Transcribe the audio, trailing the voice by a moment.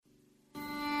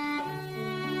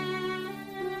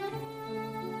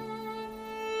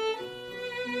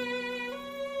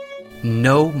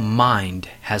No Mind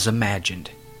Has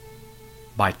Imagined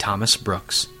by Thomas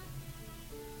Brooks.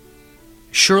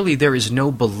 Surely there is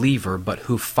no believer but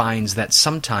who finds that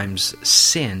sometimes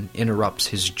sin interrupts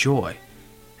his joy,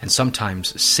 and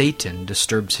sometimes Satan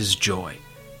disturbs his joy,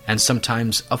 and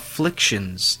sometimes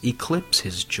afflictions eclipse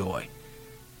his joy,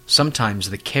 sometimes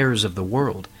the cares of the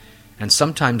world, and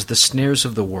sometimes the snares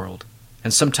of the world,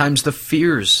 and sometimes the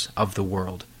fears of the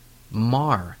world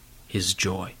mar his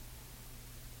joy.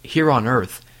 Here on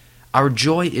earth, our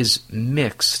joy is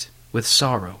mixed with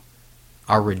sorrow,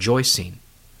 our rejoicing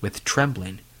with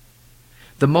trembling.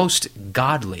 The most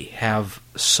godly have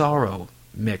sorrow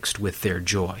mixed with their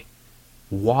joy,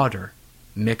 water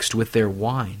mixed with their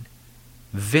wine,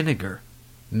 vinegar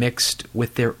mixed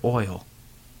with their oil,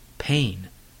 pain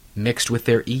mixed with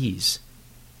their ease,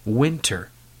 winter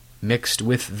mixed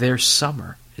with their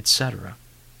summer, etc.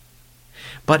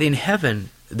 But in heaven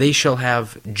they shall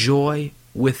have joy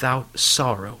without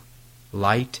sorrow,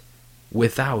 light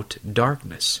without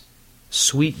darkness,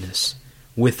 sweetness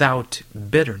without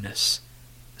bitterness,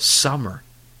 summer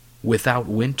without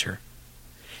winter,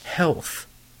 health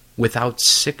without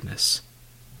sickness,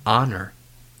 honor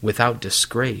without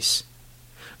disgrace,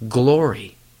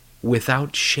 glory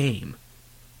without shame,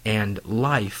 and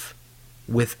life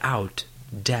without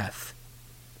death.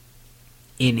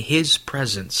 In His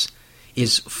presence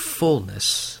is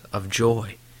fullness of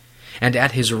joy, and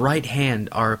at His right hand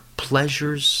are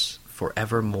pleasures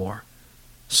forevermore.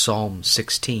 Psalm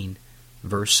 16,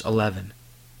 verse 11.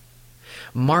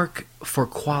 Mark for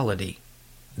quality,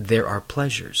 there are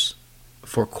pleasures;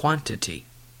 for quantity,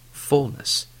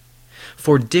 fullness;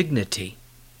 for dignity,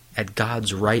 at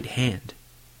God's right hand;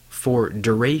 for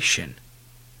duration,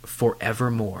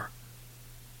 forevermore.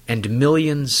 And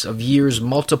millions of years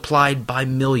multiplied by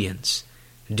millions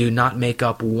do not make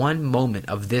up one moment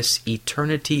of this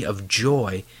eternity of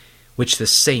joy which the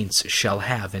saints shall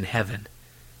have in heaven.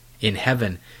 In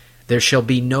heaven there shall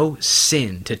be no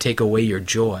sin to take away your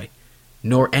joy,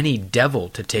 nor any devil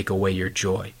to take away your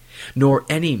joy, nor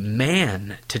any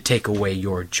man to take away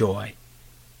your joy.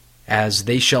 As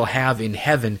they shall have in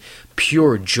heaven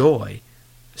pure joy,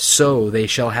 so they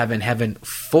shall have in heaven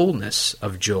fullness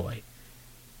of joy.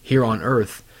 Here on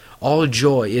earth all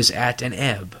joy is at an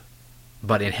ebb,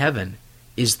 but in heaven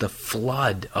is the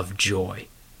flood of joy.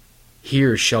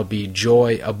 Here shall be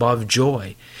joy above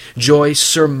joy, joy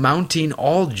surmounting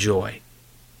all joy.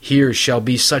 Here shall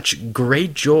be such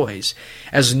great joys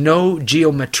as no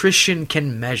geometrician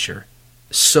can measure,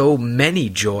 so many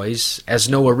joys as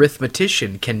no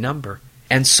arithmetician can number,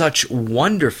 and such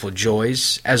wonderful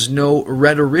joys as no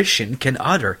rhetorician can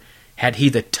utter, had he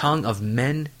the tongue of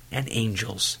men and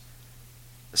angels.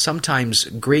 Sometimes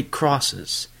great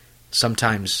crosses,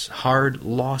 sometimes hard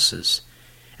losses,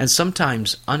 and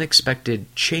sometimes unexpected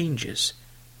changes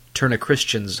turn a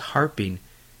Christian's harping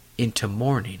into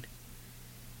mourning.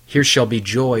 Here shall be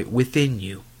joy within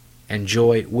you, and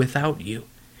joy without you,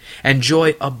 and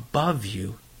joy above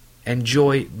you, and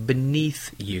joy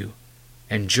beneath you,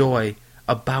 and joy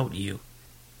about you.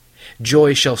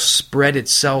 Joy shall spread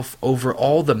itself over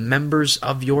all the members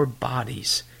of your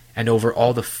bodies, and over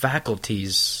all the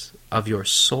faculties of your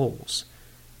souls.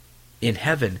 In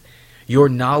heaven your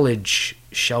knowledge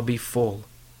shall be full,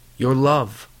 your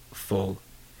love full,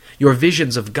 your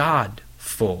visions of God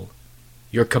full,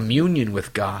 your communion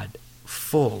with God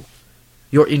full,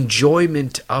 your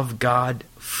enjoyment of God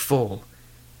full,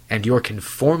 and your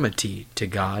conformity to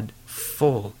God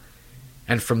full,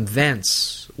 and from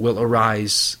thence will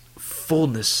arise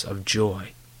fullness of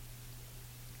joy.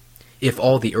 If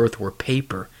all the earth were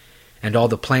paper, and all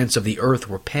the plants of the earth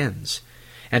were pens,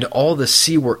 and all the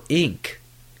sea were ink,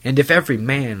 and if every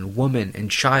man, woman, and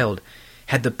child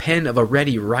had the pen of a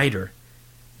ready writer,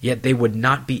 yet they would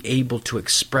not be able to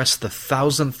express the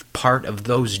 1,000th part of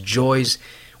those joys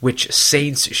which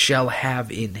saints shall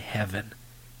have in heaven.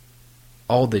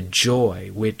 All the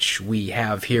joy which we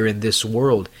have here in this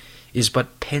world is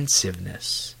but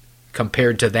pensiveness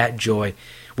compared to that joy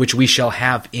which we shall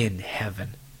have in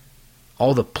heaven.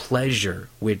 All the pleasure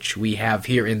which we have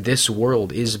here in this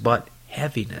world is but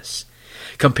heaviness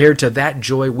compared to that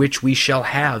joy which we shall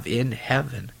have in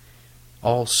heaven.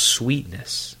 All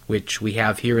sweetness which we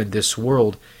have here in this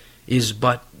world is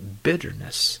but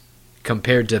bitterness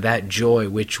compared to that joy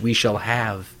which we shall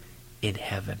have in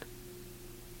heaven.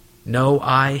 No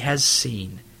eye has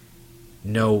seen,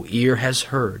 no ear has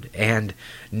heard, and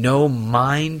no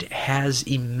mind has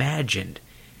imagined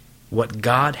what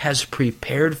God has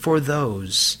prepared for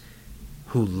those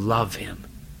who love Him.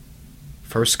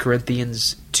 1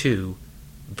 Corinthians 2,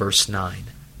 verse 9.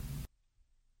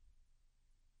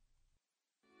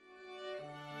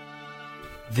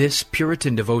 This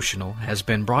Puritan devotional has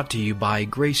been brought to you by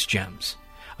Grace Gems,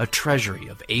 a treasury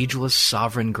of ageless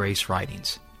sovereign grace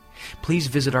writings. Please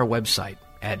visit our website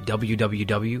at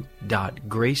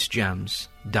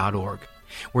www.gracegems.org,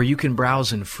 where you can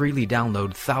browse and freely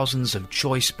download thousands of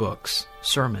choice books,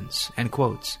 sermons, and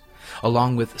quotes,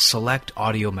 along with select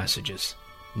audio messages.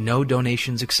 No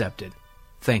donations accepted.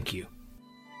 Thank you.